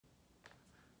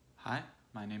Hi,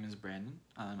 my name is Brandon.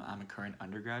 I'm a current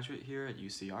undergraduate here at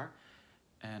UCR,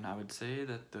 and I would say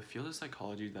that the field of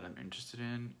psychology that I'm interested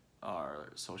in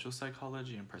are social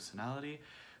psychology and personality,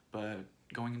 but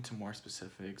going into more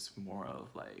specifics, more of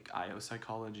like IO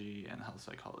psychology and health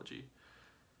psychology.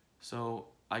 So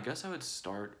I guess I would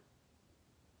start,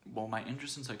 well, my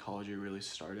interest in psychology really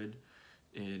started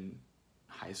in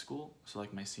high school. So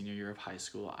like my senior year of high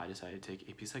school, I decided to take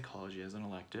AP psychology as an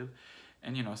elective.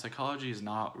 And psychology is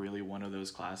not really one of those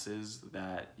classes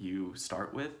that you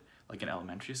start with like in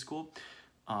elementary school.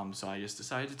 So I just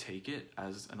decided to take it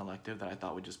as an elective that I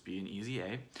thought would just be an easy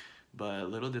A.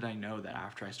 But little did I know that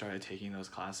after I started taking those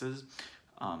classes,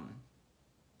 um,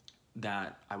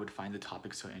 that I would find the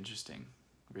topic so interesting,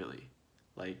 really.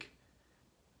 Like,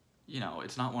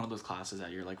 it's not one of those classes that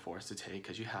you're like forced to take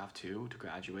because you have to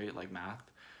graduate, like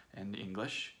math and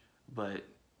English. But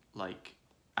like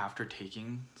after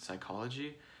taking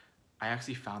psychology, I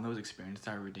actually found those experiences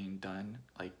that were being done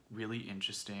like really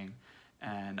interesting,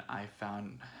 and I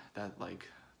found that like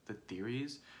the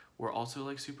theories were also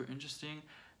like super interesting,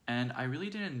 and I really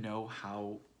didn't know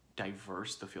how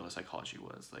diverse the field of psychology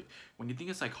was. Like when you think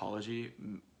of psychology,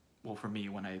 well, for me,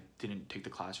 when I didn't take the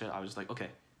class yet, I was just like, okay,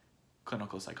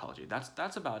 clinical psychology.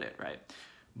 That's about it, right?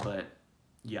 But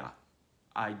yeah,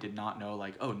 I did not know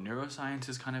like, oh, neuroscience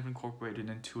is kind of incorporated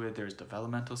into it. There's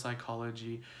developmental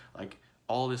psychology, like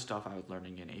all this stuff I was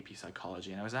learning in AP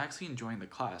psychology, and I was actually enjoying the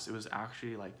class. It was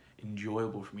actually like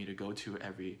enjoyable for me to go to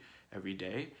every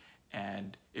day,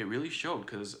 and it really showed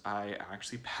because I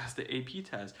actually passed the AP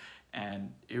test,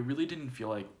 and it really didn't feel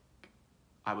like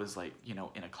I was like,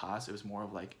 in a class. It was more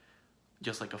of like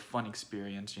just like a fun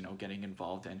experience, getting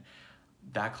involved in.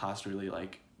 That class really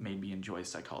like made me enjoy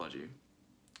psychology.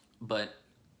 But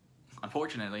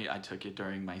unfortunately, I took it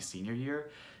during my senior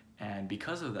year, and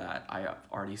because of that, I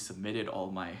already submitted all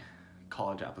my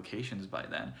college applications by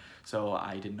then, so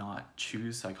I did not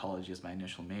choose psychology as my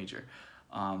initial major.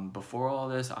 Before all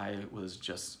this, I was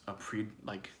just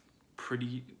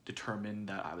pretty determined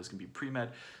that I was gonna be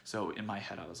pre-med, so in my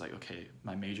head I was like, okay,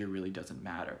 my major really doesn't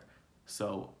matter.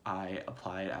 So I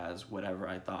applied as whatever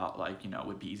I thought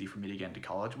would be easy for me to get into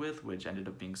college with, which ended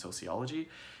up being sociology.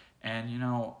 And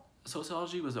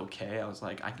sociology was okay. I was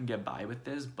like, I can get by with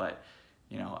this, but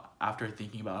after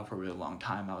thinking about it for a really long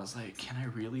time, I was like, can I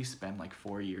really spend like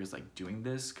 4 years like doing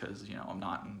this? Because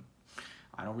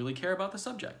I don't really care about the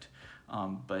subject.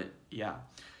 But yeah,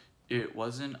 it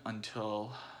wasn't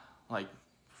until like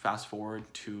fast forward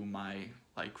to my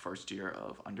like first year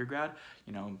of undergrad,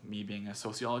 me being a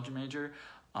sociology major,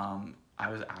 I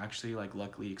was actually like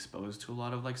luckily exposed to a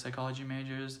lot of like psychology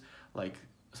majors. Like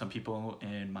some people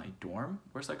in my dorm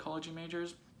were psychology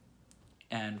majors,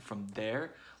 and from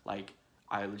there, like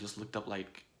I just looked up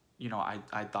like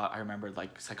I remembered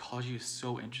like psychology is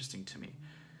so interesting to me.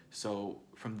 So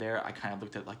from there, I kind of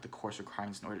looked at like the course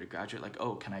requirements in order to graduate. Like,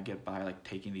 oh, can I get by like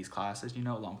taking these classes,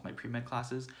 along with my pre-med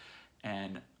classes?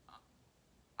 And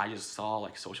I just saw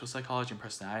like social psychology and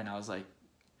personality, and I was like,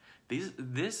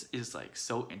 this is like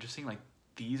so interesting. Like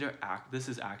this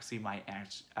is actually my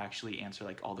actually answer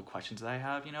like all the questions that I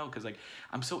have, because like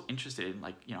I'm so interested in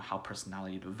like how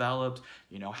personality develops,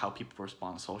 how people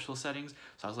respond in social settings.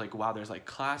 So I was like, wow, there's like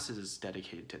classes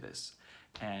dedicated to this,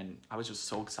 and I was just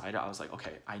so excited. I was like,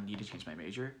 okay, I need to change my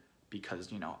major because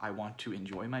I want to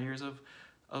enjoy my years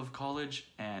of college,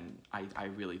 and I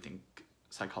really think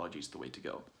psychology is the way to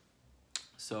go.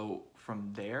 So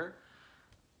from there,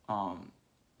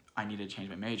 I needed to change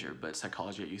my major, but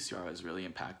psychology at UCR was really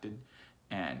impacted,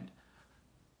 and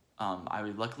I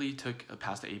luckily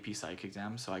passed the AP Psych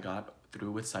exam, so I got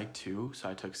through with Psych 2, so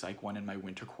I took Psych 1 in my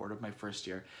winter quarter of my first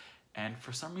year, and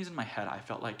for some reason in my head, I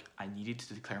felt like I needed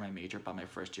to declare my major by my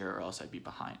first year or else I'd be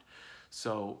behind.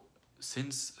 So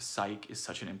since Psych is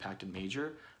such an impacted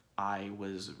major, I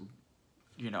was,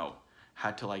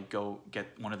 had to like go get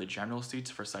one of the general seats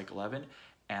for Psych 11,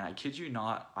 and I kid you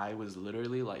not, I was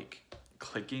literally like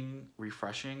clicking,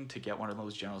 refreshing to get one of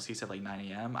those general seats at like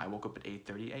 9 a.m. I woke up at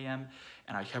 8:30 a.m.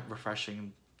 and I kept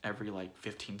refreshing every like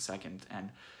 15 seconds. And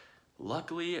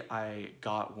luckily, I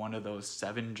got one of those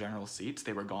 7 general seats.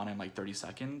 They were gone in like 30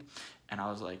 seconds. And I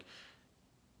was like,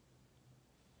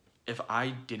 if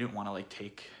I didn't want to like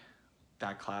take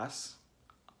that class,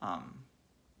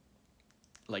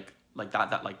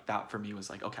 that for me was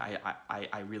like, okay,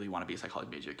 I really want to be a psychology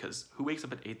major, because who wakes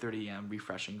up at 8:30 a.m.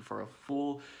 refreshing for a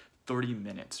full 30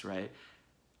 minutes, right?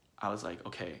 I was like,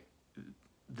 okay,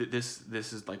 this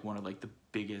is like one of like the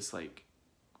biggest like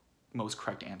most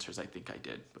correct answers I think I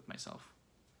did with myself.